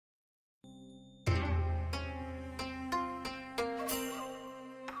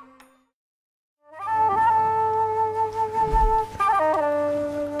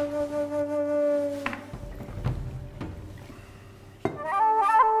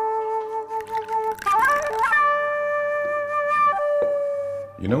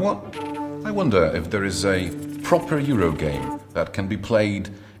know what? I wonder if there is a proper Euro game that can be played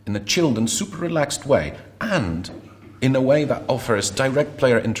in a chilled and super relaxed way, and in a way that offers direct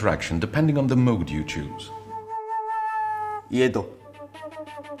player interaction depending on the mode you choose. Yedo.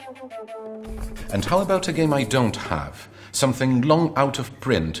 And how about a game I don't have? Something long out of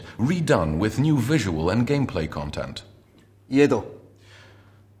print, redone with new visual and gameplay content. Yedo.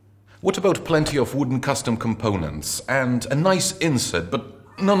 What about plenty of wooden custom components and a nice insert, but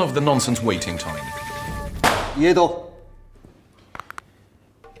none of the nonsense waiting time? Yedo.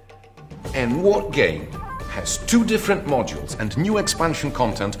 And what game has 2 different modules and new expansion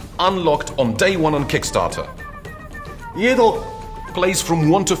content unlocked on day 1 on Kickstarter? Yedo. Plays from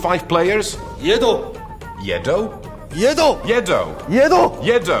 1 to 5 players? Yedo. Yedo? Yedo. Yedo! Yedo.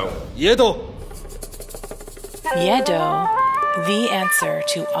 Yedo! Yedo. Yedo, the answer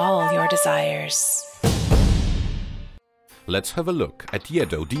to all your desires. Let's have a look at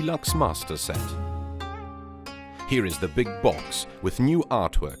Yedo Deluxe Master Set. Here is the big box with new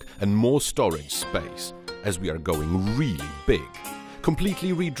artwork and more storage space, as we are going really big.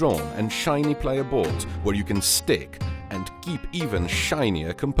 Completely redrawn and shiny player boards where you can stick and keep even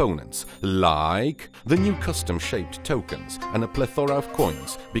shinier components, like the new custom-shaped tokens and a plethora of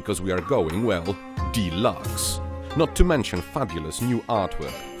coins, because we are going, well, deluxe. Not to mention fabulous new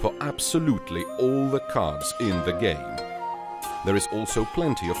artwork for absolutely all the cards in the game. There is also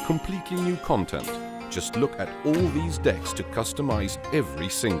plenty of completely new content. Just look at all these decks to customize every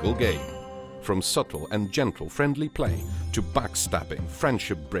single game. From subtle and gentle friendly play to backstabbing,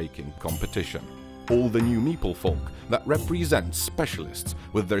 friendship-breaking competition. All the new meeple folk that represent specialists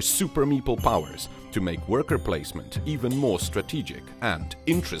with their super meeple powers to make worker placement even more strategic and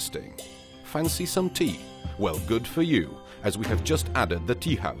interesting. Fancy some tea? Well, good for you, as we have just added the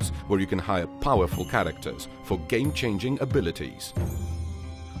tea house where you can hire powerful characters for game-changing abilities.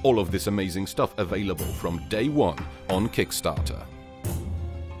 All of this amazing stuff available from day 1 on Kickstarter.